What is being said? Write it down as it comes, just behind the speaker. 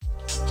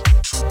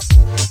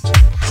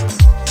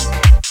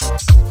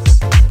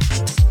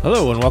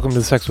Hello and welcome to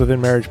the Sex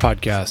Within Marriage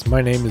podcast.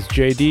 My name is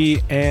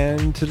JD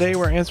and today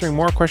we're answering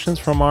more questions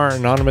from our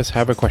anonymous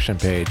Have a Question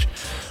page.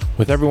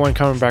 With everyone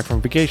coming back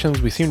from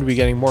vacations, we seem to be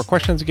getting more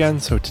questions again,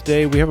 so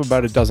today we have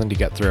about a dozen to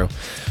get through.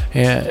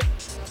 And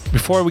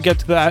before we get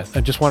to that,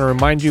 I just want to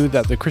remind you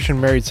that the Christian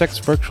Married Sex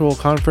Virtual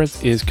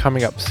Conference is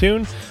coming up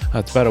soon.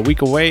 It's about a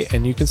week away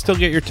and you can still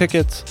get your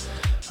tickets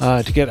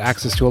to get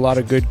access to a lot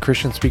of good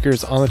Christian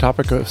speakers on the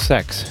topic of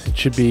sex. It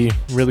should be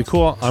really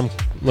cool. I'm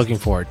looking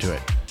forward to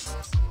it.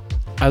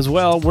 As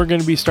well, we're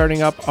going to be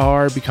starting up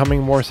our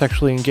Becoming More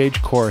Sexually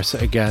Engaged course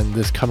again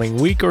this coming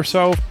week or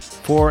so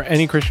for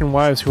any Christian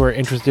wives who are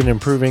interested in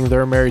improving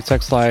their married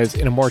sex lives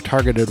in a more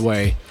targeted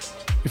way.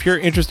 If you're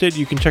interested,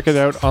 you can check it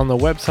out on the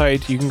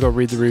website. You can go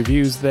read the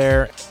reviews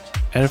there.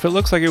 And if it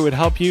looks like it would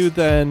help you,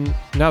 then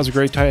now's a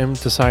great time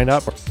to sign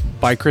up.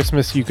 By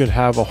Christmas, you could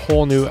have a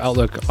whole new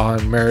outlook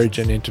on marriage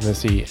and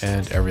intimacy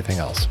and everything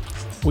else.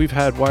 We've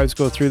had wives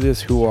go through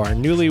this who are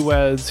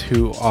newlyweds,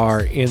 who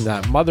are in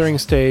that mothering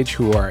stage,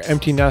 who are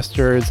empty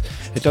nesters.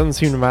 It doesn't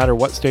seem to matter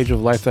what stage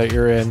of life that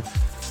you're in.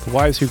 The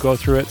wives who go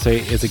through it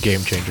say it's a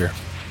game changer.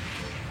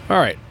 All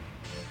right,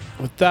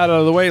 with that out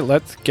of the way,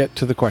 let's get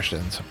to the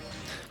questions.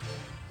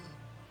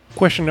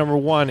 Question number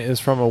 1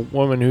 is from a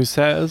woman who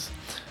says,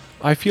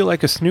 I feel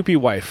like a snoopy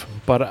wife,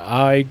 but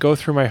I go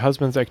through my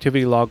husband's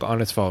activity log on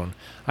his phone.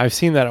 I've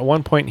seen that at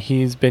one point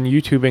he's been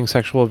YouTubing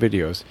sexual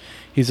videos.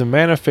 He's a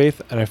man of faith,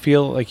 and I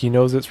feel like he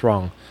knows it's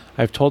wrong.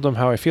 I've told him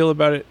how I feel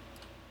about it,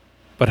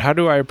 but how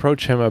do I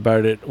approach him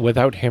about it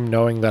without him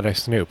knowing that I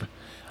snoop?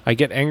 I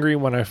get angry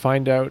when I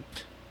find out,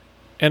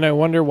 and I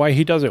wonder why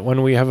he does it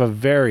when we have a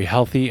very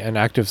healthy and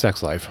active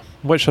sex life.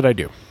 What should I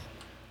do?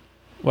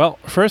 Well,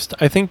 first,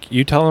 I think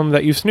you tell him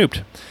that you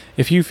snooped.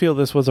 If you feel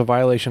this was a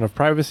violation of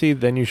privacy,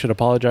 then you should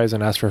apologize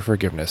and ask for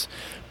forgiveness.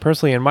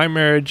 Personally, in my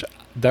marriage,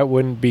 that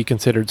wouldn't be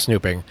considered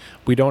snooping.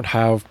 We don't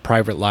have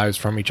private lives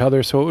from each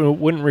other, so it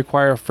wouldn't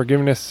require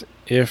forgiveness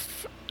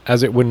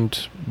as it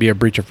wouldn't be a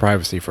breach of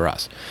privacy for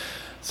us.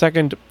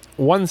 Second,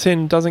 one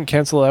sin doesn't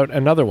cancel out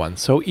another one,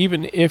 so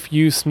even if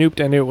you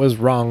snooped and it was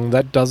wrong,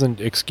 that doesn't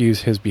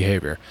excuse his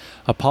behavior.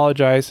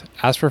 Apologize,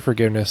 ask for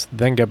forgiveness,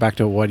 then get back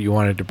to what you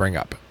wanted to bring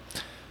up.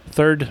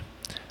 Third,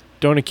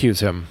 don't accuse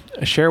him.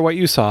 Share what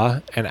you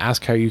saw and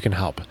ask how you can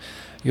help.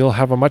 You'll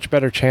have a much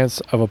better chance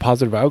of a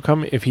positive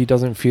outcome if he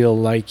doesn't feel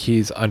like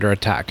he's under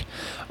attack.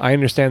 I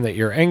understand that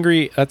you're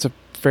angry. That's a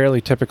fairly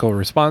typical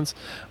response,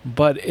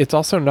 but it's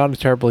also not a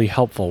terribly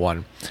helpful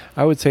one.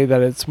 I would say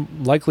that it's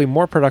likely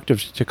more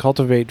productive to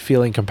cultivate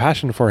feeling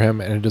compassion for him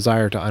and a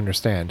desire to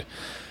understand.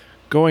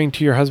 Going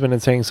to your husband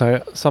and saying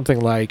something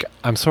like,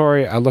 I'm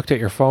sorry, I looked at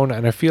your phone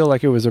and I feel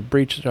like it was a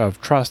breach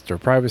of trust or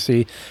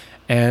privacy,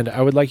 and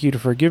I would like you to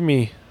forgive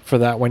me for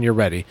that when you're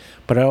ready.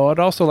 But I would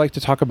also like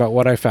to talk about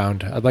what I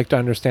found. I'd like to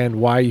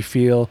understand why you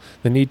feel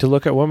the need to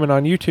look at women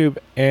on YouTube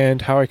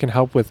and how I can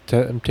help with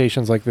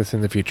temptations like this in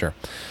the future.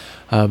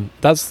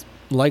 That's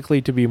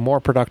likely to be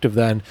more productive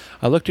than,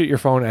 I looked at your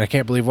phone and I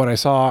can't believe what I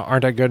saw.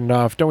 Aren't I good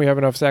enough? Don't we have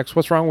enough sex?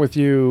 What's wrong with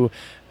you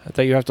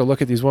that you have to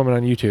look at these women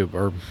on YouTube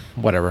or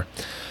whatever?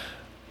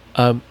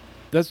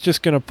 That's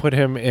just going to put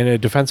him in a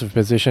defensive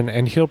position,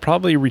 and he'll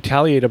probably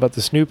retaliate about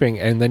the snooping,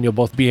 and then you'll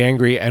both be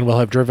angry and will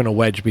have driven a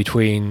wedge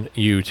between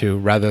you two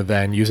rather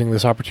than using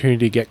this opportunity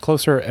to get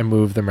closer and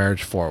move the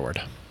marriage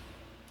forward.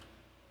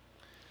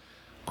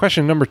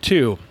 Question number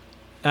 2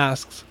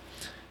 asks,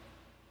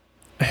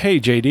 Hey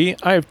JD,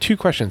 I have 2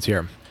 questions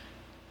here.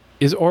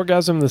 Is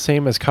orgasm the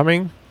same as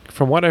coming?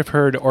 From what I've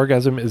heard,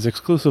 orgasm is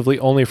exclusively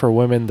only for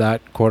women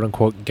that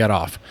quote-unquote get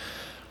off.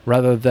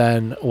 Rather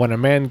than when a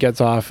man gets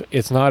off,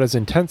 it's not as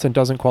intense and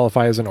doesn't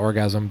qualify as an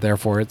orgasm,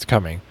 therefore it's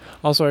coming.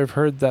 Also, I've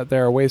heard that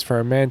there are ways for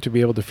a man to be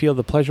able to feel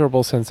the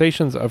pleasurable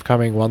sensations of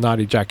coming while not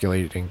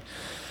ejaculating.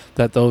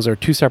 That those are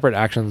 2 separate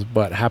actions,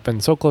 but happen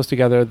so close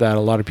together that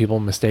a lot of people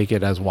mistake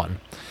it as one.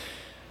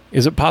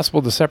 Is it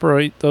possible to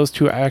separate those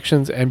 2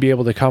 actions and be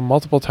able to come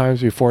multiple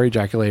times before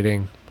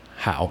ejaculating?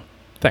 How?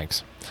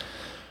 Thanks.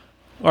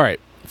 All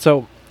right,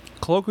 so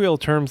colloquial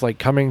terms like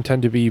coming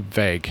tend to be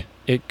vague.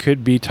 It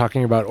could be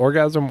talking about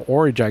orgasm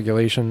or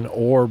ejaculation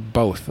or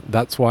both.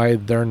 That's why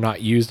they're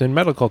not used in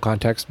medical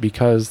context,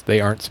 because they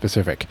aren't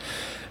specific.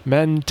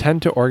 Men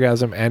tend to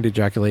orgasm and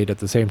ejaculate at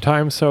the same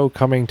time, so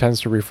coming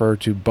tends to refer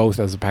to both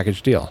as a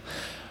package deal.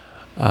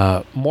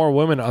 More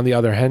women, on the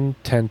other hand,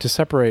 tend to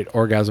separate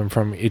orgasm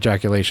from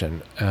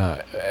ejaculation.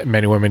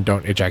 Many women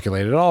don't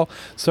ejaculate at all,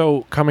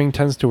 so coming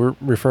tends to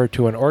refer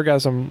to an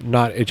orgasm,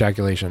 not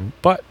ejaculation,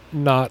 but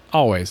not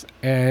always,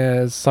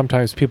 as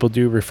sometimes people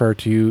do refer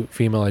to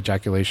female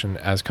ejaculation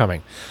as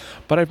coming.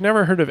 But I've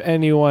never heard of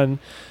anyone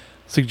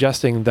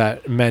suggesting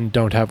that men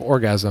don't have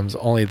orgasms,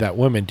 only that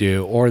women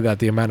do, or that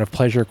the amount of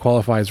pleasure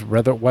qualifies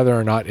whether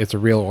or not it's a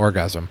real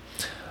orgasm.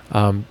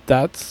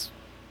 That's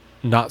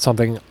not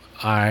something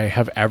I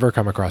have ever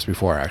come across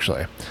before,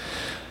 actually.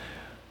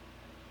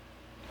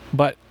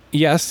 But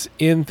Yes,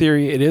 in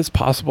theory, it is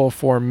possible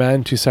for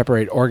men to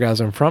separate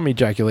orgasm from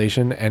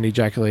ejaculation, and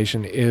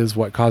ejaculation is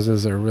what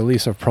causes a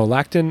release of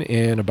prolactin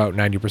in about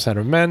 90%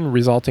 of men,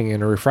 resulting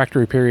in a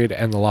refractory period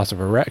and the loss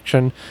of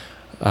erection.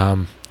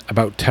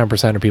 About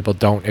 10% of people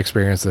don't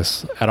experience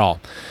this at all.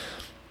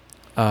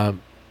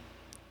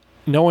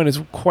 No one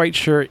is quite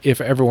sure if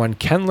everyone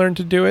can learn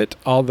to do it,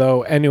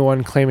 although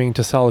anyone claiming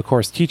to sell a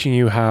course teaching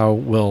you how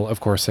will,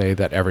 of course, say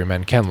that every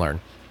man can learn.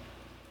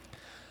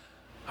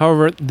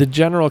 However, the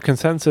general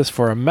consensus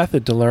for a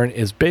method to learn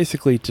is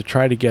basically to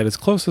try to get as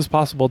close as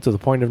possible to the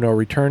point of no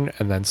return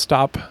and then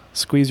stop,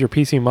 squeeze your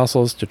PC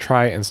muscles to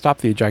try and stop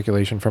the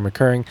ejaculation from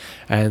occurring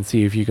and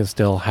see if you can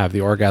still have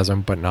the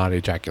orgasm but not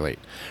ejaculate.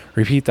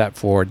 Repeat that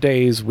for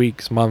days,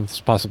 weeks, months,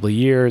 possibly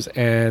years,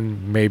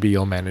 and maybe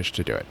you'll manage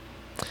to do it.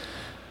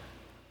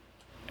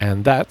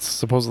 And that's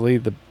supposedly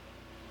the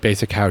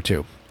basic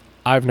how-to.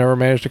 I've never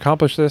managed to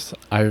accomplish this.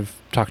 I've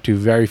talked to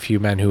very few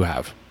men who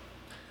have.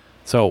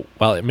 So,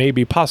 while it may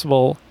be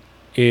possible,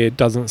 it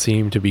doesn't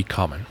seem to be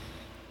common.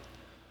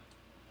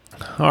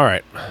 All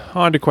right,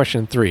 on to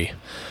question 3.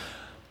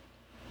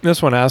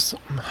 This one asks,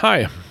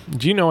 "Hi,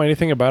 do you know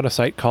anything about a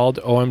site called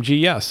OMG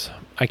Yes?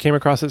 I came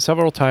across it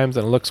several times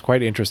and it looks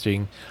quite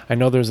interesting. I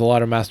know there's a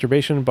lot of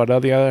masturbation, but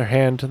on the other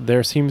hand,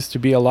 there seems to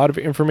be a lot of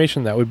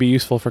information that would be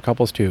useful for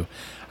couples too.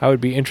 I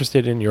would be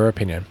interested in your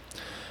opinion."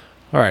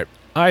 All right.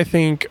 I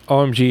think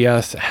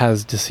OMGS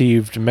has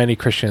deceived many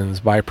Christians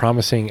by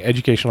promising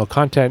educational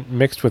content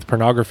mixed with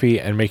pornography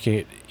and making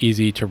it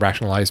easy to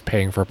rationalize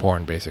paying for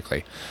porn,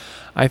 basically.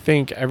 I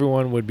think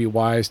everyone would be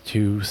wise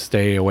to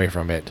stay away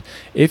from it.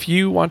 If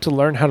you want to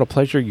learn how to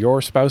pleasure your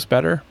spouse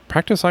better,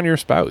 practice on your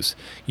spouse.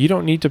 You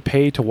don't need to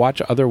pay to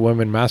watch other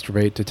women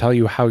masturbate to tell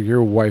you how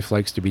your wife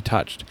likes to be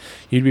touched.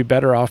 You'd be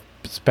better off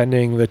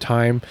spending the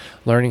time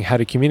learning how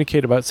to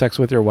communicate about sex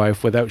with your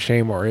wife without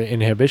shame or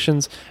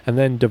inhibitions, and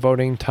then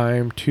devoting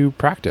time to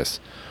practice.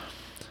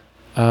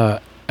 And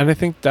I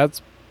think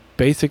that's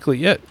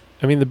basically it.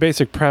 I mean, the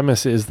basic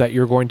premise is that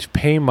you're going to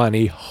pay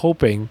money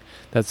hoping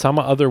that some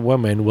other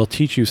woman will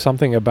teach you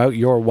something about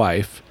your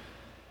wife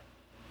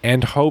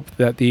and hope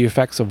that the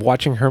effects of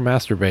watching her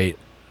masturbate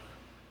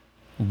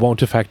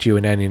won't affect you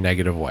in any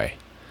negative way.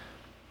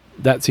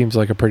 That seems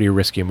like a pretty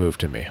risky move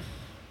to me.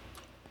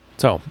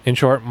 So, in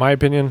short, my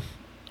opinion,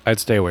 I'd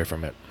stay away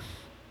from it.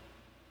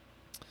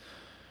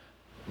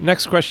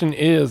 Next question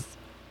is,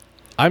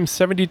 I'm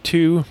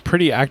 72,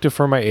 pretty active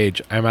for my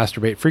age. I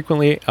masturbate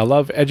frequently. I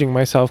love edging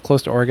myself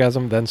close to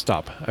orgasm, then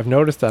stop. I've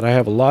noticed that I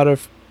have a lot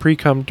of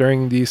pre-cum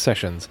during these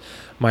sessions.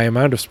 My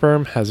amount of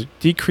sperm has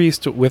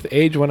decreased with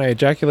age when I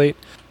ejaculate,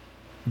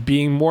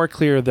 being more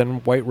clear than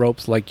white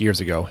ropes like years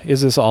ago.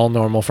 Is this all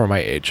normal for my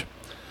age?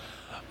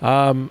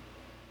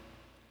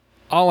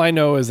 All I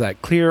know is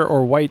that clear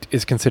or white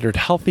is considered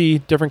healthy.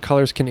 Different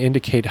colors can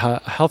indicate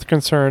health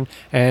concern,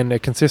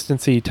 and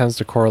consistency tends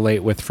to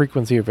correlate with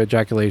frequency of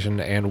ejaculation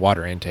and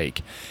water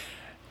intake.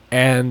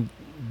 And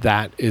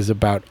that is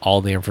about all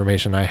the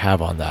information I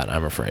have on that,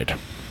 I'm afraid.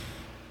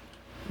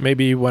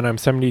 Maybe when I'm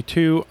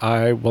 72,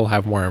 I will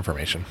have more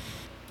information.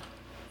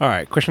 All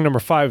right, question number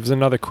 5 is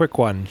another quick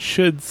one.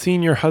 Should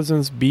senior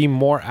husbands be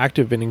more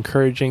active in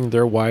encouraging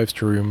their wives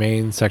to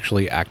remain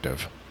sexually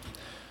active?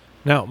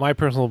 Now, my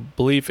personal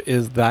belief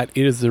is that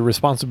it is the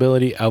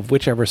responsibility of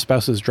whichever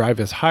spouse's drive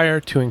is higher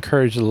to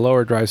encourage the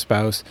lower drive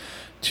spouse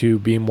to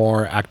be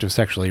more active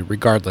sexually,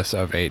 regardless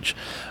of age.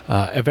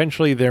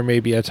 Eventually, there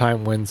may be a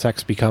time when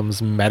sex becomes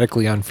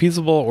medically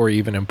unfeasible or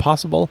even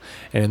impossible,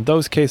 and in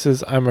those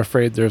cases, I'm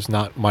afraid there's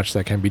not much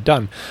that can be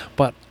done.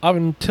 But up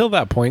until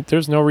that point,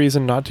 there's no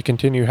reason not to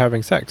continue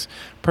having sex.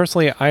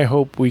 Personally, I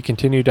hope we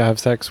continue to have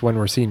sex when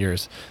we're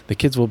seniors. The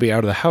kids will be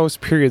out of the house,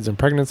 periods and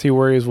pregnancy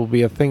worries will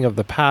be a thing of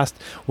the past,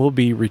 we'll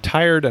be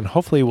retired, and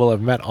hopefully we'll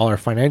have met all our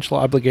financial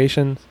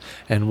obligations,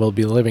 and we'll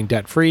be living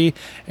debt-free,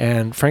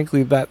 and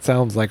frankly, that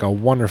sounds like a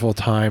wonderful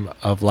time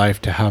of life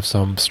to have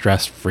some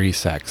stress-free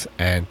sex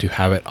and to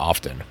have it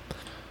often.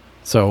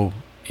 So,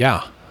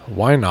 yeah,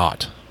 why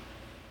not?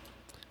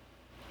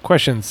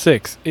 Question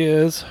 6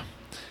 is,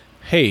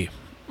 hey,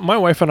 my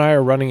wife and I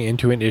are running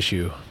into an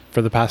issue.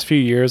 For the past few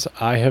years,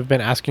 I have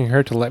been asking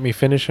her to let me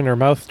finish in her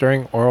mouth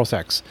during oral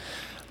sex.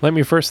 Let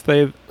me first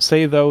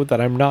say though that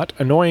I'm not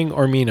annoying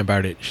or mean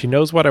about it. She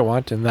knows what I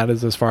want, and that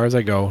is as far as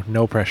I go,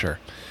 no pressure.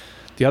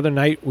 The other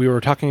night we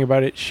were talking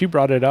about it, she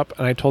brought it up,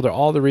 and I told her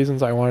all the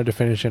reasons I wanted to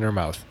finish in her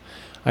mouth.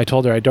 I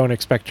told her I don't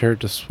expect her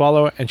to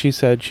swallow, and she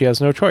said she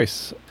has no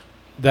choice,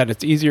 that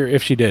it's easier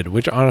if she did,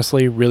 which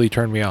honestly really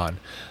turned me on.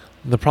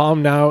 The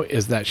problem now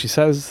is that she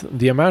says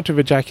the amount of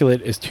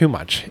ejaculate is too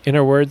much. In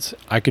her words,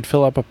 I could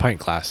fill up a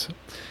pint glass.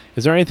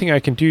 Is there anything I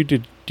can do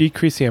to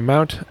decrease the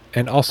amount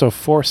and also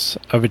force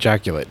of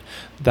ejaculate?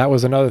 That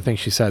was another thing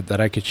she said, that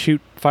I could shoot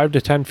 5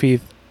 to 10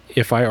 feet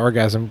if I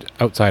orgasmed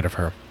outside of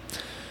her.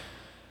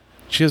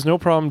 She has no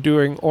problem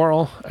doing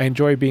oral. I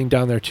enjoy being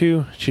down there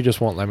too. She just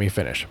won't let me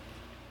finish.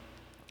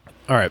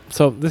 All right,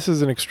 so this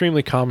is an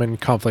extremely common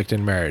conflict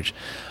in marriage.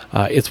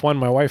 It's one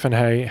my wife and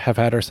I have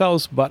had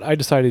ourselves, but I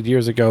decided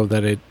years ago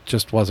that it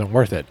just wasn't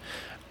worth it.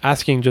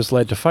 Asking just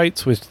led to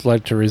fights, which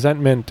led to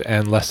resentment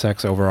and less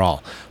sex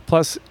overall.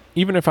 Plus,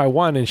 even if I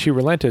won and she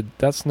relented,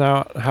 that's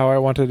not how I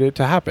wanted it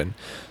to happen.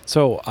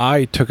 So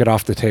I took it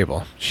off the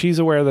table. She's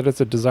aware that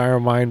it's a desire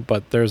of mine,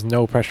 but there's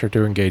no pressure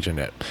to engage in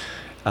it.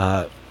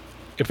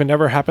 If it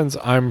never happens,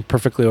 I'm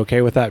perfectly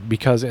okay with that,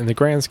 because in the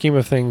grand scheme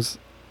of things,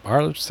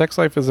 our sex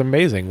life is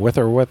amazing with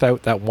or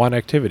without that one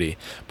activity.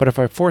 But if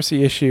I force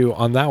the issue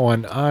on that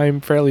one,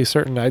 I'm fairly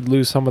certain I'd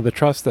lose some of the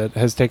trust that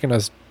has taken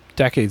us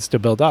decades to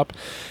build up,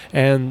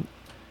 and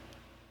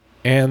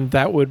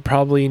that would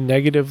probably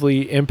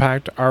negatively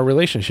impact our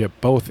relationship,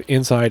 both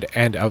inside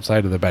and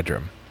outside of the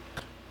bedroom.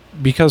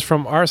 Because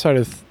from our side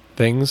of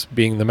things,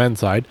 being the men's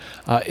side,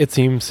 it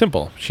seems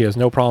simple. She has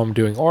no problem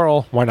doing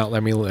oral. Why not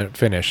let me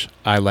finish?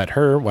 I let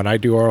her when I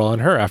do oral on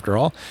her, after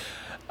all.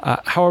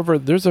 However,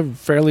 there's a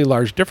fairly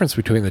large difference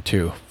between the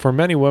two. For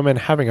many women,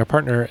 having a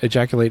partner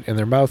ejaculate in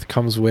their mouth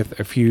comes with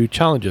a few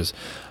challenges.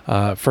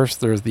 First,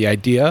 there's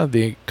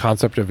the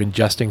concept of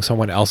ingesting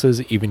someone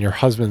else's, even your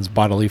husband's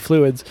bodily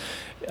fluids.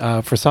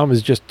 For some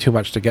is just too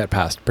much to get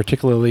past,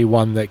 particularly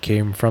one that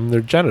came from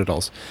their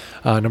genitals.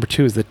 Number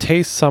two is the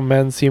taste. Some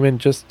men's semen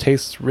just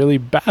tastes really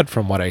bad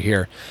from what I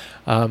hear.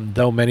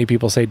 Though many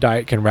people say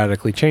diet can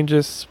radically change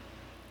this,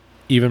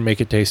 even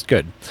make it taste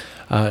good.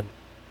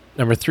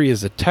 Number three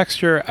is the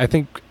texture. I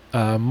think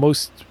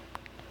most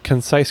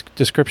concise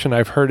description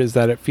I've heard is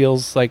that it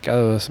feels like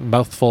a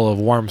mouthful of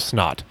warm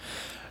snot.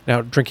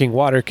 Now, drinking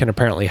water can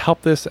apparently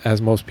help this, as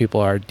most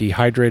people are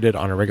dehydrated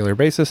on a regular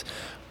basis,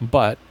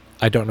 but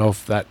I don't know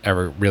if that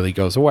ever really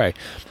goes away.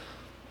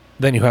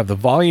 Then you have the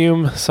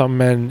volume. Some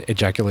men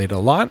ejaculate a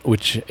lot,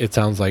 which it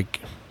sounds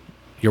like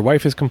your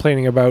wife is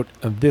complaining about.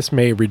 This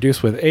may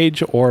reduce with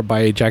age or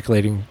by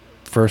ejaculating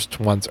first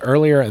once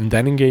earlier and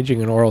then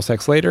engaging in oral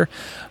sex later.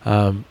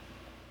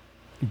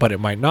 But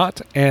it might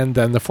not. And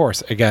then the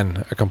force,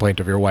 again, a complaint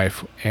of your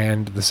wife,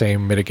 and the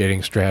same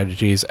mitigating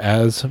strategies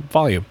as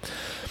volume.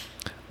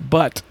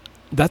 But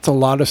that's a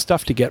lot of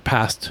stuff to get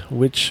past,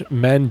 which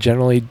men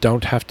generally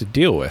don't have to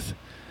deal with.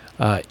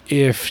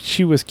 If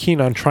she was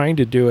keen on trying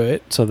to do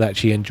it so that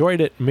she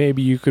enjoyed it,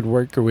 maybe you could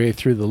work your way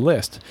through the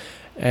list.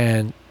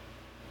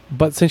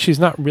 But since she's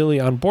not really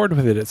on board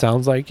with it, it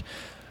sounds like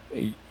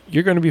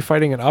you're going to be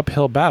fighting an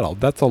uphill battle.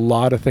 That's a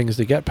lot of things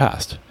to get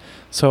past.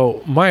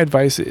 So my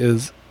advice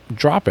is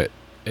drop it.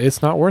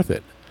 It's not worth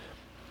it.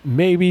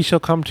 Maybe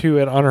she'll come to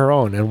it on her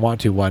own and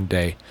want to one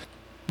day,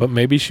 but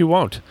maybe she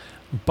won't.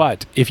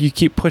 But if you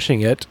keep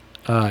pushing it,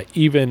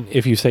 even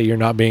if you say you're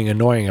not being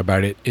annoying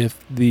about it,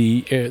 if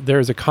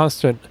there's a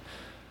constant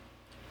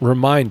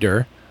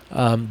reminder,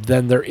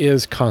 then there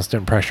is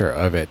constant pressure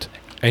of it.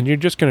 And you're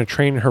just going to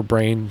train her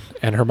brain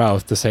and her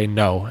mouth to say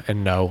no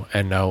and no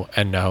and no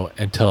and no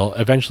until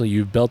eventually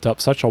you've built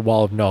up such a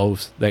wall of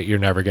no's that you're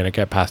never going to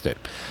get past it.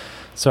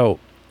 So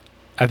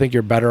I think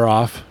you're better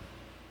off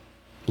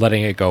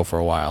letting it go for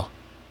a while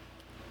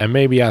and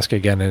maybe ask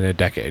again in a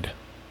decade.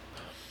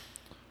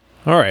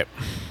 All right.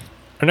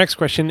 Our next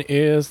question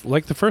is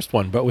like the first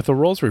one, but with the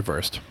roles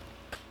reversed.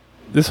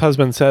 This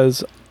husband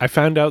says, I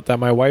found out that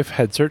my wife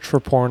had searched for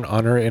porn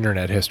on her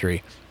internet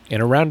history. In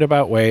a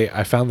roundabout way,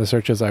 I found the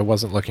searches I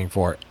wasn't looking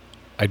for.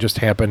 I just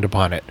happened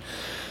upon it.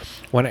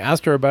 When I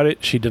asked her about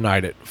it, she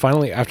denied it.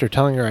 Finally, after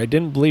telling her I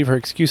didn't believe her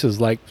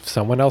excuses like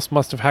someone else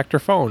must have hacked her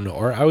phone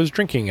or I was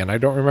drinking and I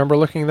don't remember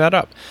looking that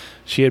up,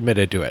 she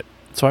admitted to it.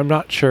 So I'm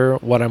not sure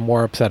what I'm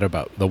more upset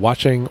about, the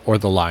watching or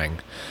the lying.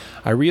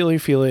 I really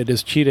feel it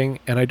is cheating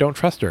and I don't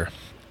trust her.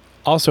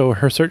 Also,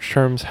 her search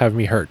terms have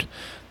me hurt.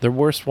 The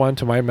worst one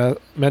to my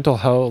mental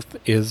health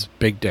is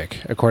big dick.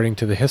 According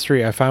to the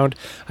history I found,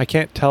 I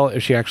can't tell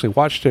if she actually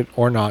watched it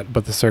or not,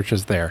 but the search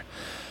is there.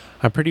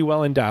 I'm pretty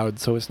well endowed,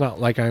 so it's not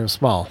like I'm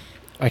small.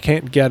 I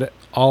can't get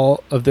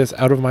all of this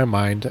out of my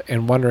mind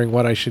and wondering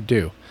what I should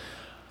do.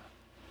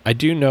 I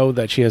do know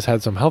that she has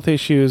had some health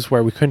issues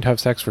where we couldn't have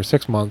sex for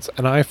 6 months,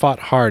 and I fought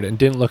hard and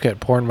didn't look at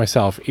porn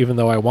myself, even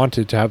though I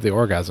wanted to have the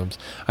orgasms.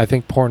 I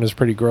think porn is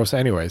pretty gross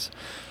anyways.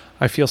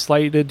 I feel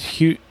slighted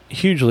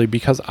hugely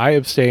because I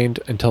abstained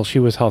until she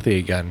was healthy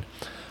again.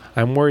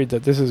 I'm worried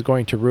that this is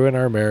going to ruin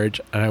our marriage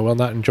and I will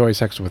not enjoy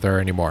sex with her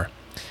anymore.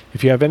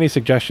 If you have any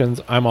suggestions,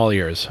 I'm all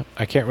ears.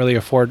 I can't really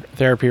afford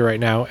therapy right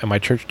now and my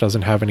church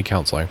doesn't have any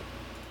counseling.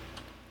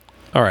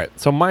 All right,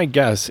 so my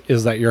guess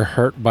is that you're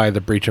hurt by the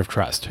breach of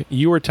trust.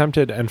 You were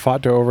tempted and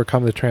fought to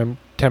overcome the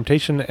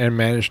temptation and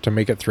managed to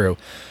make it through,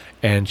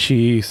 and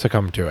she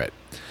succumbed to it.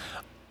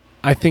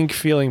 I think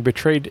feeling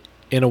betrayed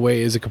in a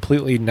way is a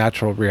completely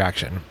natural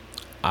reaction.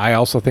 I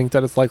also think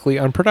that it's likely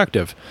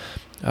unproductive.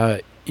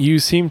 You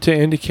seem to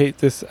indicate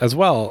this as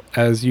well,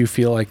 as you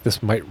feel like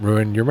this might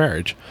ruin your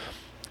marriage.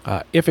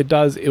 If it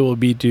does, it will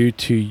be due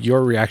to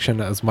your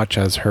reaction as much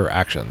as her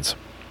actions.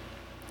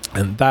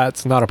 And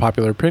that's not a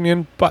popular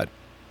opinion, but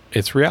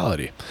it's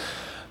reality.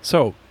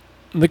 So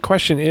the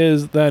question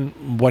is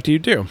then, what do you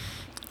do?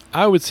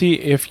 I would see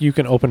if you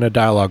can open a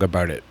dialogue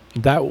about it.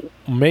 That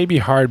may be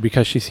hard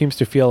because she seems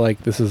to feel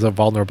like this is a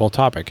vulnerable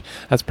topic.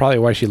 That's probably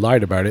why she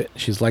lied about it.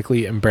 She's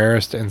likely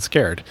embarrassed and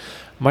scared.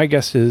 My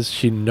guess is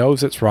she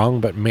knows it's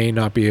wrong but may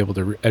not be able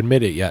to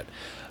admit it yet.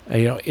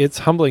 It's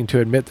humbling to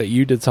admit that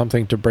you did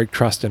something to break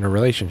trust in a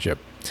relationship.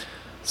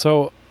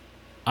 So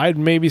I'd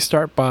maybe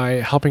start by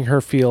helping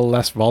her feel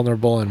less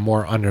vulnerable and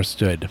more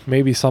understood.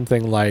 Maybe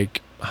something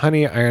like,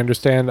 honey, I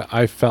understand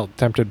I felt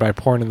tempted by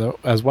porn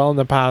as well in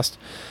the past.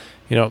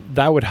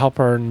 That would help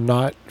her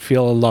not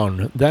feel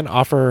alone. Then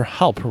offer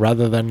help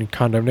rather than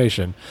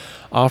condemnation.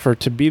 Offer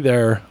to be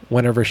there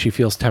whenever she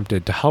feels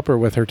tempted, to help her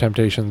with her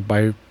temptations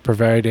by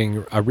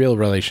providing a real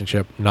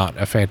relationship, not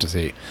a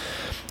fantasy.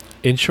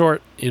 In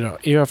short,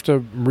 you have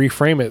to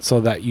reframe it so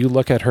that you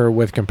look at her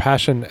with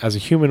compassion as a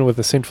human with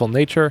a sinful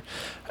nature,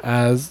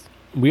 as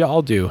we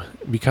all do,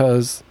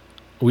 because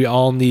we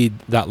all need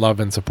that love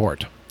and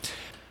support.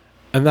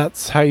 And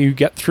that's how you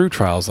get through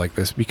trials like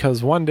this,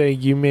 because one day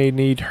you may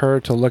need her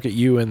to look at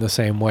you in the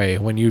same way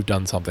when you've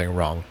done something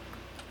wrong.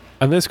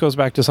 And this goes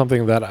back to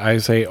something that I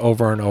say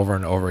over and over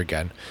and over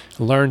again.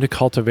 Learn to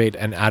cultivate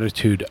an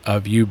attitude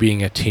of you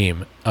being a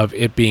team, of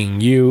it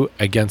being you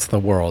against the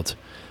world.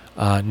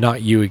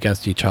 Not you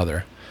against each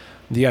other.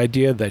 The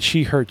idea that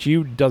she hurt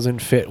you doesn't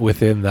fit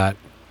within that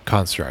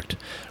construct.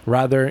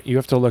 Rather, you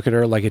have to look at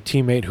her like a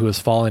teammate who has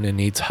fallen and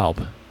needs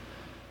help.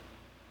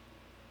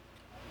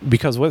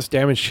 Because what's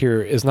damaged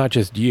here is not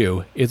just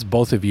you, it's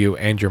both of you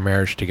and your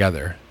marriage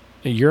together.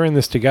 You're in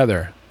this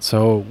together,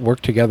 so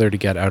work together to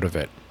get out of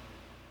it.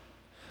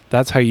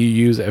 That's how you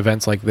use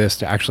events like this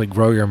to actually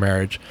grow your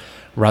marriage,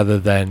 rather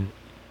than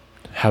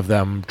have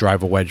them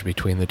drive a wedge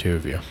between the two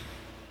of you.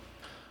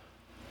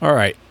 All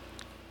right.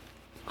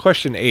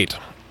 Question 8.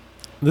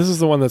 This is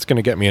the one that's going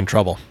to get me in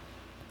trouble.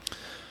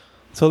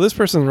 So this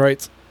person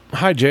writes,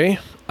 "Hi Jay,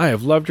 I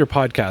have loved your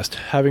podcast,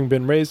 having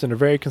been raised in a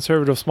very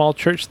conservative small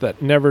church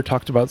that never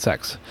talked about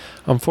sex.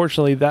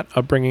 Unfortunately, that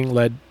upbringing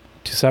led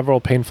to several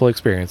painful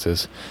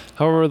experiences.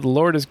 However, the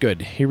Lord is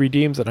good. He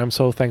redeems, and I'm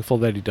so thankful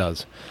that He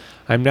does.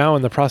 I'm now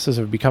in the process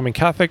of becoming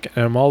Catholic,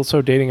 and I'm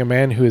also dating a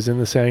man who is in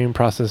the same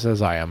process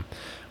as I am.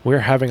 We're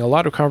having a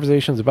lot of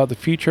conversations about the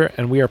future,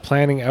 and we are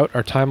planning out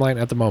our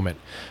timeline at the moment.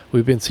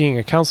 We've been seeing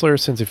a counselor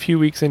since a few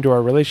weeks into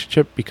our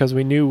relationship because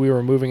we knew we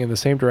were moving in the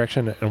same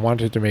direction and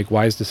wanted to make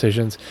wise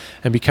decisions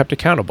and be kept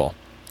accountable.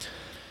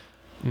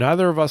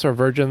 Neither of us are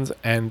virgins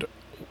and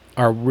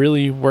are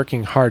really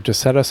working hard to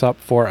set us up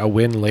for a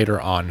win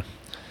later on.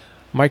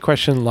 My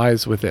question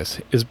lies with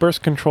this. Is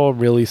birth control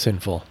really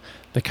sinful?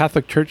 The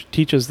Catholic Church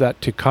teaches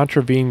that to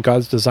contravene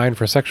God's design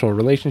for sexual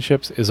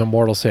relationships is a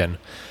mortal sin.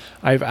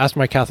 I've asked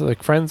my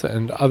Catholic friends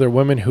and other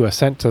women who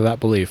assent to that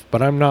belief,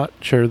 but I'm not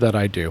sure that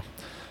I do.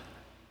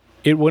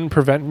 It wouldn't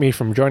prevent me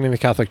from joining the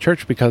Catholic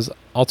Church because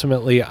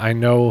ultimately I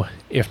know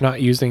if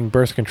not using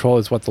birth control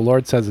is what the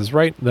Lord says is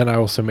right, then I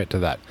will submit to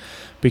that.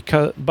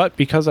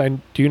 Because I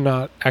do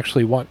not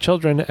actually want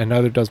children, and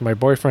neither does my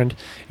boyfriend,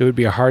 it would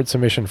be a hard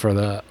submission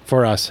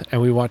for us,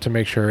 and we want to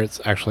make sure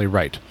it's actually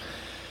right.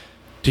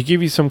 To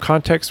give you some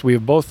context, we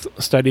have both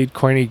studied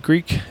Koine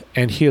Greek,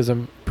 and he is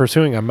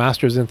pursuing a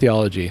master's in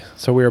theology,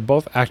 so we are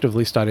both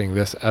actively studying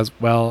this as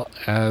well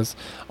as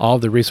all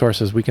the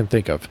resources we can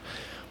think of,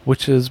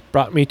 which has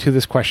brought me to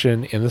this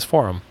question in this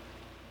forum.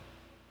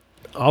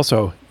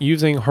 Also,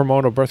 using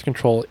hormonal birth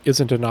control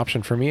isn't an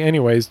option for me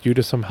anyways due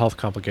to some health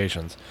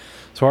complications,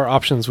 so our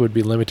options would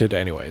be limited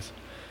anyways.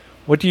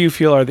 What do you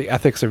feel are the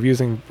ethics of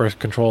using birth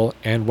control,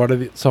 and what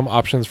are some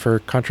options for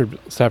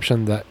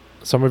contraception that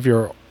some of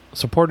your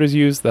supporters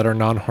use that are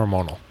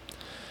non-hormonal?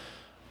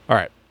 All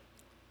right.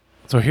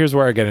 So here's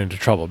where I get into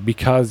trouble,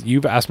 because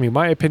you've asked me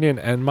my opinion,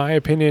 and my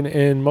opinion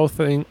in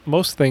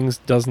most things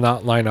does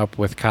not line up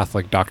with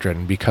Catholic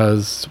doctrine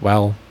because,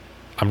 well,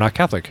 I'm not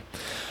Catholic.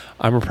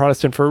 I'm a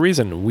Protestant for a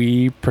reason.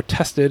 We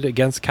protested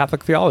against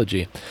Catholic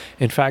theology.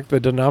 In fact, the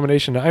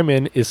denomination I'm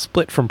in is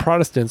split from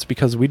Protestants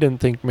because we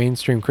didn't think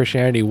mainstream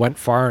Christianity went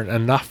far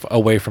enough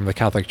away from the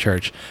Catholic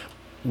Church.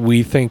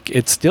 We think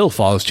it still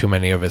follows too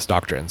many of its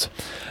doctrines.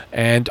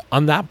 And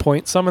on that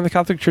point, some in the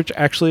Catholic Church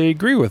actually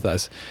agree with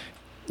us.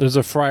 There's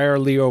a Friar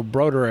Leo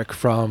Broderick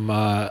from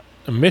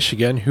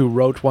Michigan who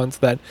wrote once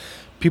that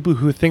people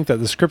who think that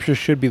the scriptures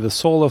should be the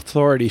sole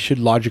authority should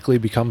logically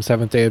become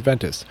Seventh-day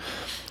Adventists.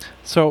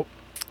 So,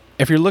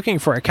 if you're looking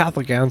for a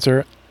Catholic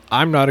answer,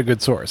 I'm not a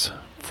good source.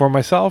 For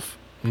myself,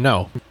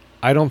 no.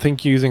 I don't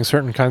think using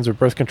certain kinds of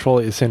birth control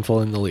is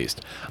sinful in the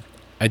least.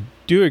 I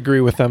do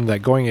agree with them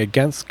that going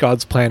against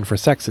God's plan for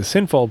sex is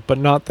sinful, but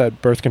not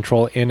that birth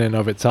control in and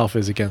of itself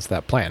is against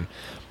that plan.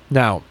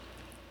 Now,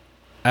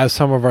 as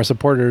some of our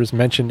supporters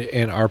mentioned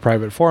in our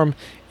private forum,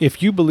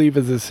 if you believe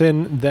it's a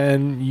sin,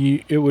 then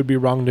it would be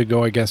wrong to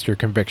go against your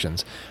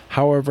convictions.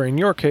 However, in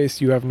your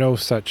case, you have no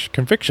such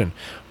conviction.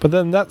 But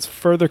then that's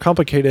further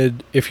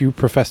complicated if you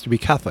profess to be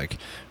Catholic,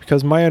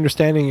 because my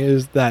understanding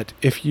is that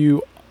if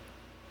you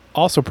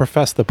also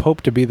profess the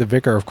Pope to be the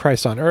vicar of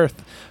Christ on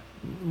earth,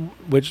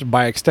 which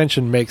by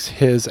extension makes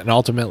his and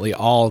ultimately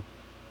all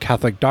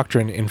Catholic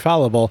doctrine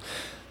infallible,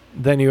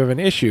 then you have an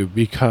issue,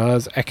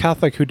 because a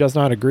Catholic who does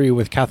not agree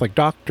with Catholic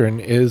doctrine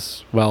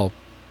is, well,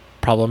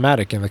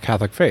 problematic in the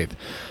Catholic faith.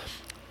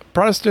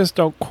 Protestants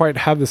don't quite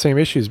have the same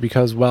issues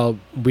because, well,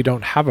 we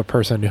don't have a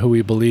person who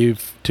we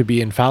believe to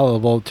be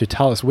infallible to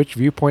tell us which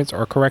viewpoints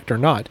are correct or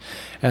not,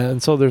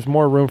 and so there's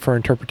more room for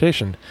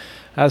interpretation.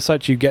 As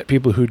such, you get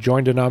people who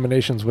join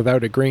denominations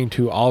without agreeing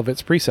to all of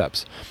its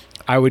precepts.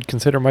 I would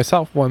consider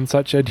myself one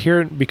such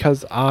adherent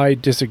because I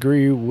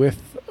disagree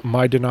with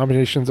my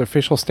denomination's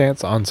official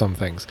stance on some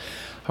things.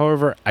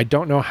 However, I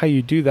don't know how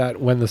you do that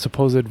when the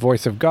supposed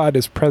voice of God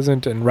is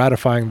present and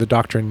ratifying the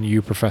doctrine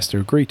you profess to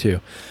agree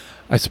to.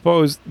 I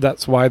suppose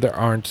that's why there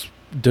aren't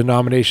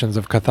denominations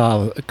of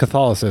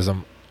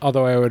Catholicism,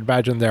 although I would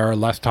imagine there are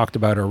less talked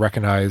about or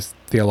recognized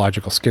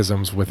theological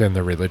schisms within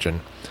the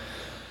religion.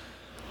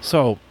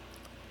 So,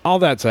 all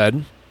that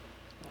said,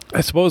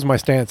 I suppose my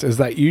stance is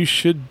that you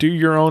should do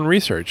your own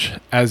research,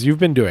 as you've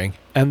been doing,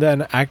 and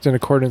then act in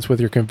accordance with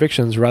your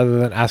convictions rather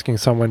than asking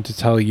someone to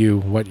tell you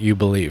what you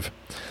believe.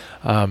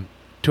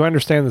 To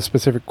understand the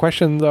specific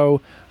question, though,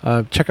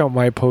 check out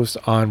my post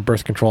on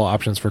birth control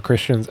options for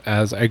Christians,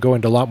 as I go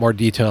into a lot more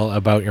detail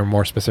about your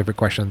more specific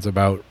questions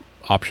about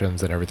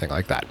options and everything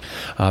like that.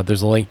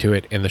 There's a link to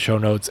it in the show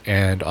notes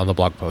and on the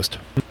blog post.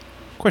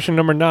 Question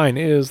number 9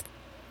 is,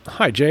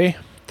 Hi Jay,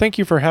 thank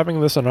you for having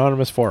this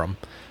anonymous forum.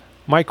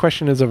 My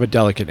question is of a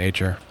delicate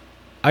nature.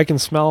 I can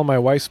smell my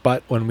wife's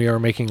butt when we are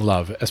making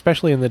love,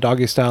 especially in the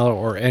doggy style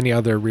or any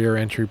other rear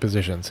entry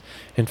positions.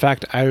 In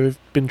fact, I've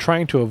been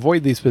trying to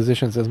avoid these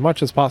positions as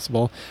much as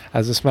possible,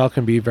 as the smell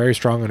can be very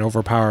strong and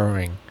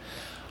overpowering.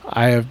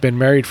 I have been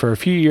married for a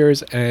few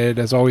years, and it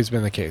has always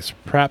been the case.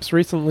 Perhaps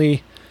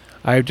recently,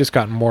 I have just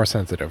gotten more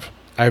sensitive.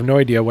 I have no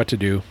idea what to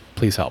do.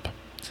 Please help.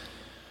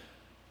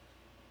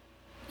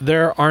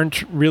 There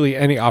aren't really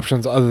any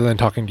options other than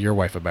talking to your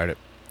wife about it.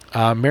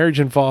 Marriage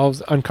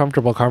involves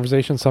uncomfortable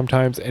conversations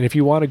sometimes, and if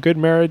you want a good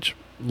marriage,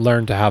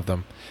 learn to have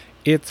them.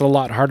 It's a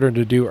lot harder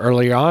to do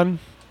early on,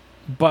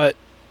 but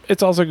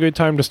it's also a good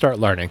time to start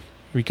learning,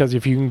 because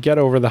if you can get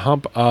over the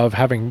hump of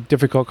having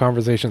difficult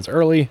conversations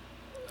early,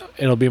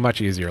 it'll be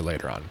much easier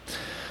later on.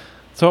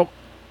 So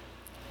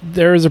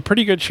there is a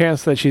pretty good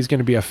chance that she's going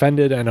to be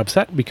offended and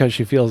upset because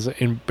she feels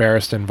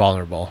embarrassed and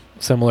vulnerable,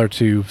 similar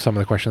to some of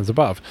the questions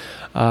above.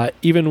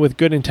 Even with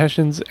good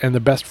intentions and the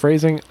best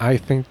phrasing, I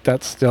think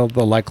that's still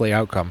the likely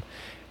outcome.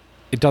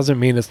 It doesn't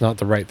mean it's not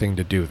the right thing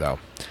to do, though.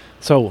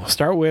 So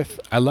start with,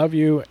 I love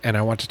you, and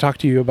I want to talk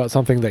to you about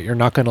something that you're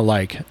not going to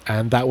like,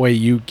 and that way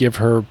you give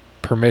her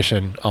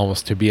permission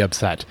almost to be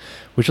upset,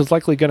 which is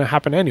likely going to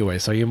happen anyway,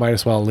 so you might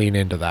as well lean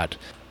into that.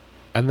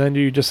 And then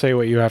you just say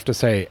what you have to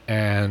say,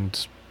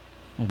 and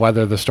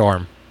weather the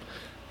storm,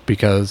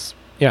 because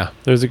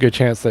there's a good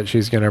chance that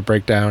she's going to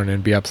break down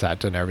and be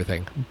upset and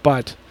everything,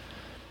 but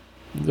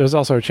there's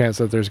also a chance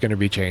that there's going to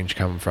be change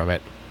coming from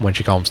it when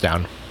she calms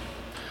down.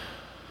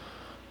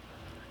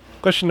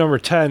 Question number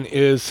 10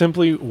 is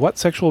simply, what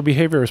sexual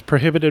behavior is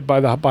prohibited by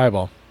the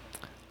Bible?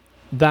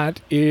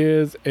 That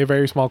is a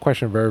very small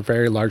question, very,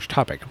 very large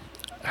topic.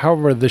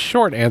 However, the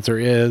short answer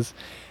is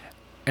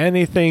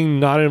anything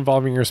not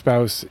involving your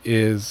spouse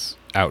is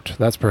out.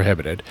 That's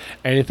prohibited.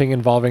 Anything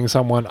involving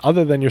someone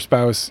other than your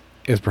spouse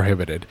is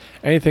prohibited.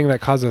 Anything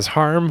that causes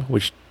harm,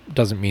 which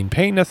doesn't mean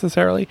pain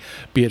necessarily,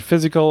 be it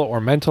physical or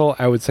mental,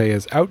 I would say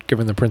is out,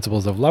 given the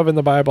principles of love in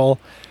the Bible.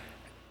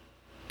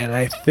 And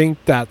I think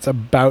that's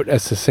about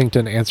as succinct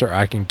an answer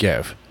I can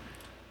give.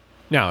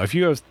 Now, if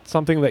you have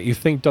something that you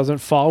think doesn't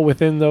fall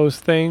within those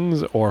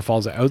things or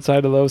falls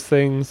outside of those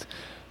things,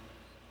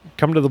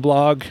 come to the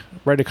blog,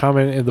 write a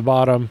comment in the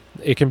bottom.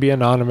 It can be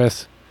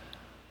anonymous.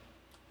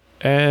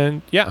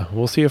 And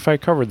we'll see if I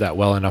covered that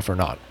well enough or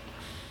not.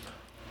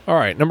 All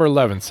right, number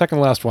 11, second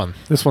last one.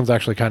 This one's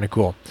actually kind of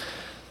cool.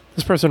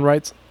 This person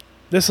writes,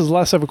 this is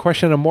less of a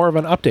question and more of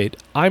an update.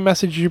 I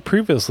messaged you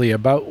previously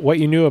about what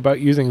you knew about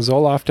using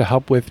Zoloft to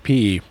help with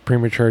PE,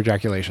 premature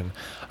ejaculation.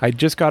 I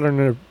just got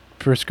a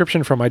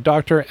prescription from my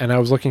doctor and I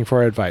was looking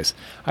for advice.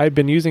 I had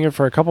been using it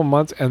for a couple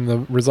months and the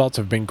results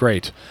have been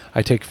great.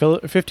 I take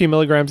 50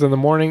 milligrams in the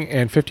morning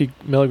and 50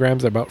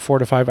 milligrams about 4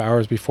 to 5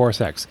 hours before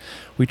sex.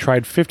 We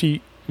tried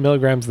 50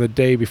 milligrams the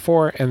day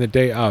before and the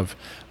day of.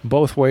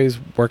 Both ways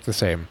work the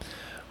same.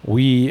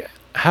 We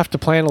have to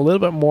plan a little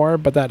bit more,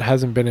 but that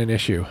hasn't been an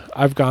issue.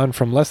 I've gone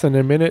from less than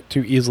a minute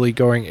to easily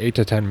going 8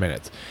 to 10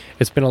 minutes.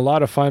 It's been a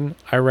lot of fun.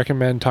 I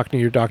recommend talking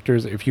to your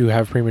doctors if you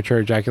have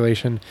premature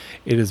ejaculation.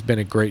 It has been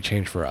a great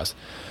change for us.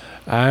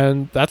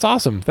 And that's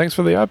awesome. Thanks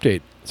for the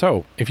update.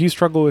 So if you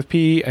struggle with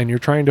PE and you're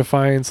trying to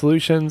find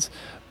solutions,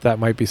 that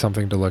might be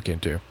something to look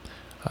into.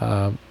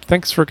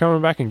 Thanks for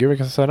coming back and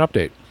giving us an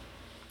update.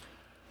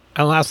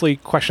 And lastly,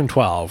 question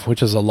 12,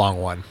 which is a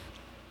long one.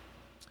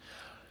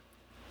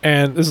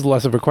 And this is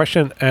less of a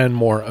question and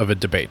more of a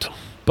debate.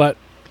 But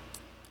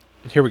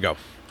here we go.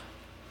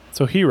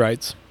 So he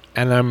writes,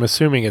 and I'm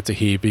assuming it's a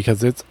he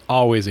because it's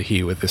always a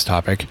he with this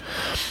topic.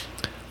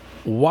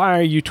 Why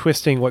are you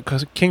twisting what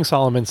King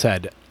Solomon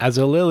said? As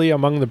a lily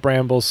among the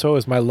brambles, so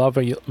is my love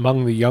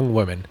among the young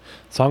women.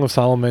 Song of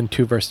Solomon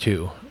 2 verse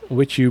 2,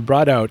 which you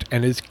brought out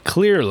and is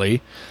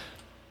clearly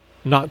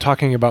not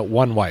talking about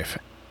one wife.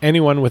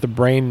 Anyone with a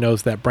brain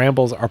knows that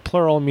brambles are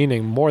plural,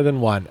 meaning more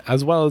than one,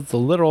 as well as the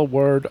literal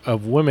word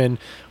of women,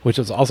 which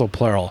is also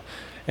plural.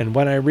 And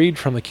when I read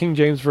from the King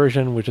James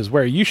Version, which is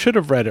where you should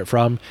have read it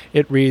from,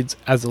 it reads,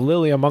 "As a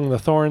lily among the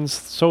thorns,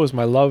 so is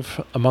my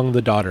love among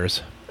the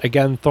daughters."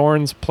 Again,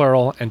 thorns,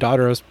 plural, and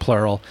daughters,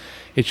 plural.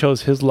 It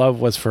shows his love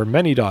was for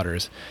many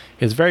daughters.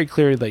 It is very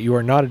clear that you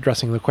are not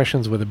addressing the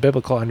questions with a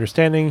biblical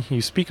understanding.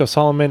 You speak of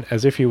Solomon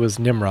as if he was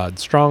Nimrod,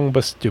 strong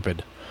but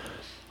stupid.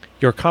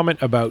 Your comment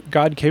about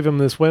God gave him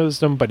this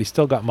wisdom, but he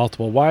still got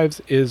multiple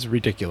wives is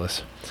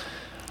ridiculous.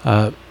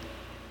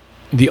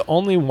 The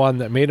only one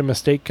that made a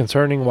mistake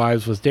concerning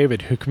wives was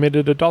David, who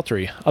committed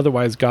adultery.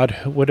 Otherwise, God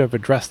would have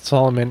addressed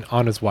Solomon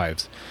on his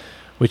wives,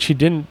 which he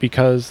didn't,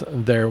 because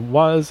there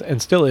was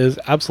and still is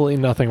absolutely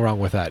nothing wrong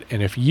with that.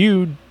 And if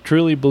you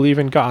truly believe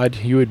in God,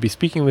 you would be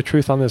speaking the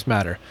truth on this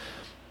matter.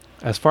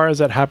 As far as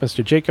that happens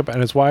to Jacob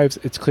and his wives,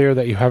 it's clear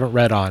that you haven't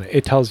read on.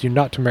 It tells you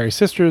not to marry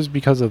sisters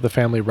because of the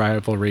family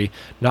rivalry,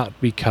 not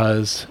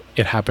because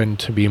it happened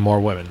to be more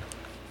women.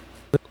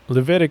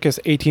 Leviticus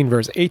 18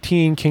 verse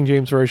 18, King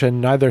James Version,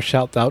 "Neither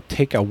shalt thou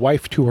take a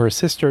wife to her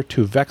sister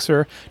to vex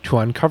her, to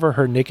uncover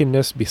her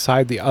nakedness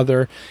beside the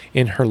other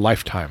in her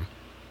lifetime."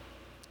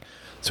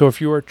 So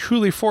if you are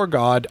truly for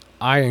God,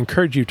 I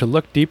encourage you to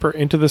look deeper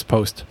into this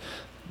post.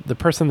 The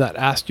person that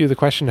asked you the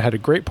question had a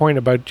great point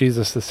about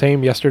Jesus, the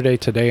same yesterday,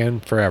 today,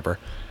 and forever.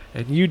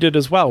 And you did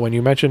as well when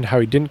you mentioned how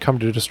he didn't come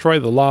to destroy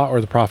the law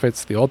or the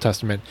prophets, the Old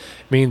Testament,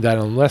 meaning that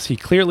unless he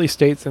clearly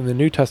states in the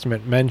New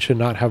Testament men should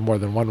not have more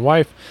than one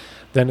wife,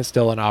 then it's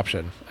still an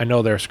option. I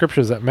know there are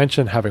scriptures that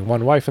mention having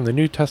one wife in the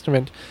New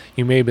Testament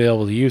you may be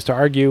able to use to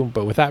argue,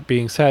 but with that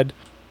being said,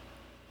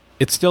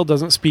 it still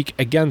doesn't speak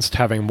against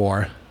having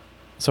more.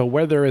 So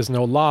where there is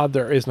no law,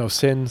 there is no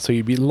sin, so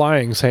you'd be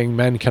lying saying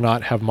men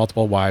cannot have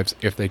multiple wives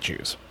if they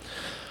choose.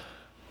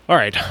 All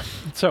right,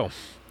 so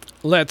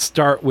let's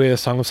start with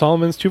Song of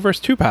Solomon's 2 verse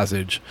 2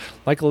 passage.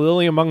 "Like a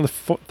lily among the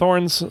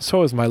thorns,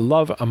 so is my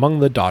love among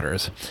the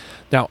daughters."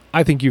 Now,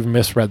 I think you've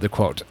misread the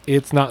quote.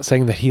 It's not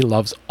saying that he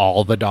loves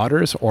all the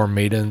daughters or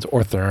maidens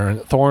or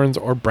thorns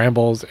or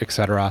brambles,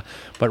 etc.,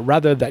 but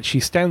rather that she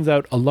stands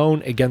out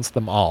alone against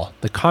them all.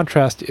 The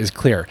contrast is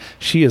clear.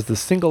 She is the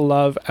single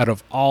love out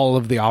of all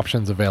of the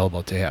options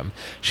available to him.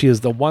 She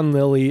is the one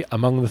lily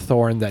among the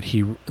thorns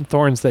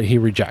that he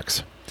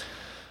rejects.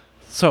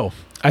 So,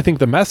 I think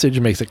the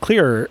message makes it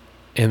clearer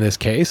in this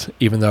case,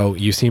 even though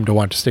you seem to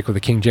want to stick with the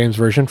King James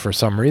Version for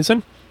some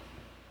reason.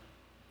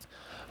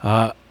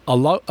 A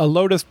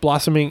lotus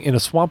blossoming in a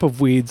swamp of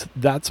weeds,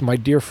 that's my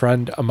dear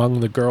friend among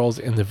the girls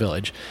in the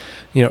village.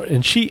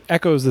 And she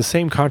echoes the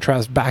same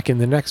contrast back in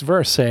the next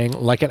verse, saying,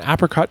 "Like an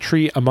apricot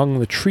tree among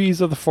the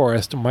trees of the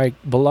forest, my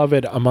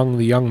beloved among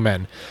the young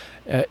men."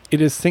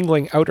 It is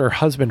singling out her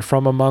husband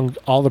from among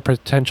all the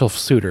potential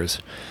suitors.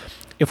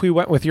 If we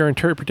went with your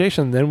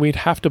interpretation, then we'd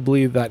have to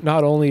believe that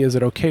not only is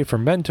it okay for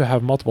men to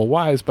have multiple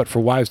wives, but for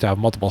wives to have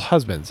multiple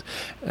husbands.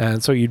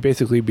 And so you'd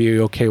basically be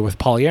okay with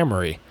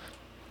polyamory.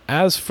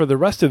 As for the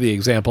rest of the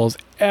examples,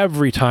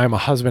 every time a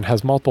husband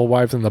has multiple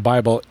wives in the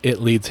Bible, it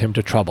leads him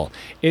to trouble.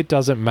 It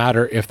doesn't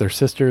matter if they're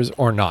sisters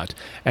or not.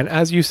 And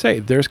as you say,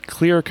 there's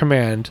clear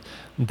command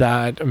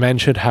that men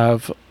shouldn't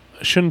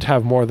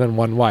have more than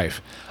one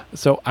wife.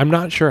 So I'm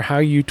not sure how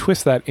you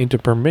twist that into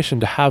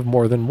permission to have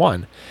more than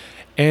one.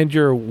 And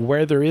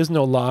where there is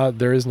no law,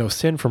 there is no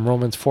sin from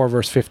Romans 4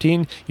 verse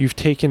 15, you've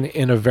taken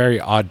in a very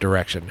odd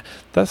direction.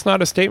 That's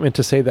not a statement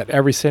to say that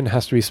every sin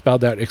has to be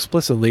spelled out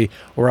explicitly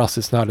or else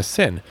it's not a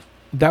sin.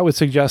 That would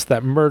suggest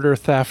that murder,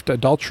 theft,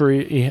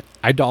 adultery,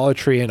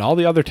 idolatry, and all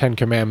the other 10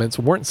 commandments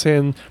weren't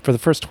sin for the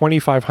first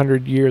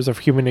 2,500 years of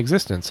human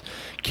existence.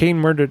 Cain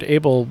murdered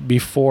Abel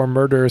before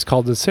murder is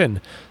called a sin.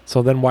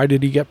 So then why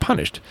did he get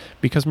punished?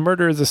 Because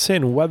murder is a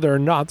sin whether or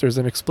not there's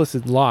an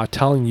explicit law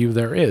telling you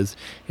there is.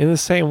 In the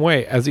same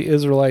way as the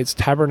Israelites'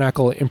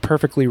 tabernacle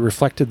imperfectly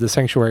reflected the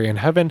sanctuary in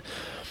heaven,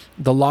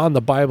 the law in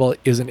the Bible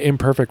is an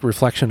imperfect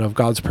reflection of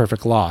God's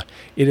perfect law.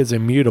 It is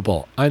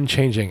immutable,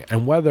 unchanging,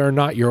 and whether or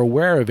not you're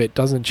aware of it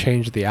doesn't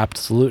change the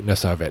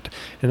absoluteness of it.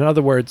 In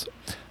other words,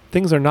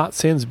 things are not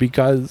sins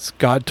because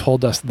God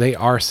told us they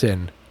are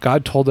sin.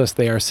 God told us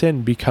they are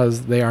sin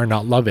because they are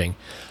not loving.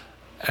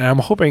 And I'm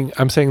hoping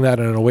I'm saying that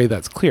in a way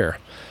that's clear.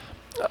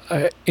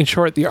 In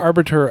short, the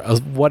arbiter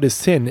of what is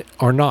sin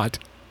or not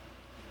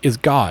is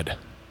God.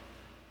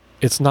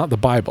 It's not the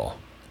Bible.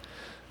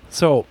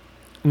 So,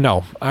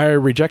 no, I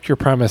reject your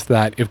premise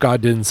that if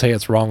God didn't say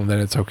it's wrong, then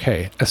it's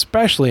okay,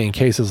 especially in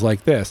cases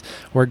like this,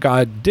 where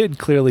God did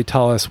clearly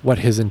tell us what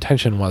his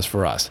intention was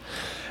for us.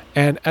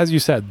 And as you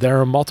said,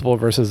 there are multiple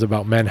verses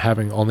about men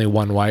having only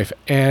one wife,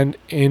 and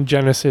in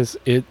Genesis,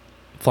 it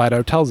flat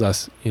out tells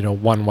us,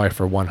 one wife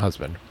or one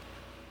husband.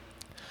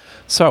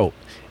 So,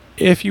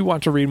 if you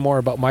want to read more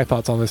about my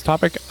thoughts on this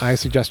topic, I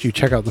suggest you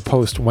check out the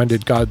post, "When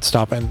Did God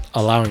Stop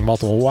Allowing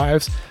Multiple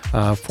Wives?"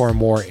 For a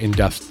more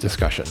in-depth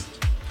discussion.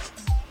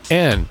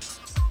 And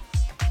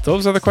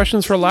those are the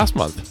questions for last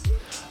month.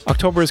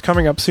 October is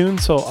coming up soon,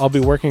 so I'll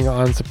be working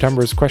on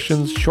September's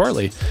questions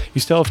shortly.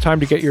 You still have time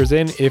to get yours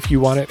in if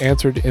you want it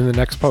answered in the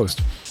next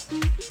post.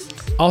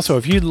 Also,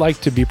 if you'd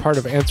like to be part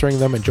of answering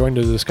them and join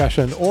the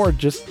discussion, or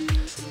just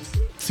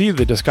see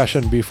the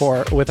discussion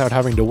before without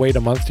having to wait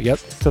a month to get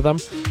to them,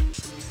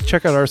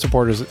 check out our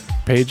supporters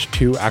page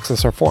to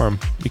access our forum,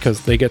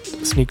 because they get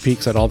sneak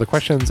peeks at all the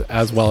questions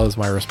as well as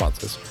my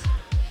responses.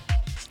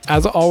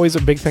 As always,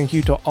 a big thank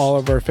you to all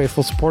of our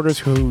faithful supporters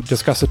who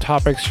discuss the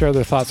topics, share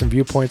their thoughts and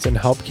viewpoints, and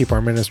help keep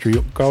our ministry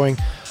going.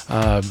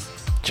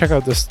 Check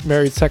out this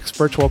Married Sex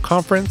virtual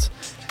conference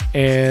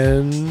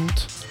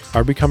and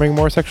our Becoming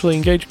More Sexually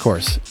Engaged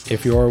course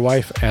if you're a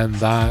wife and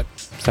that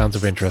sounds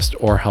of interest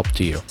or help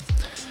to you.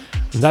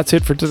 And that's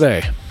it for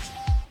today.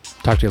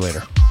 Talk to you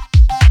later.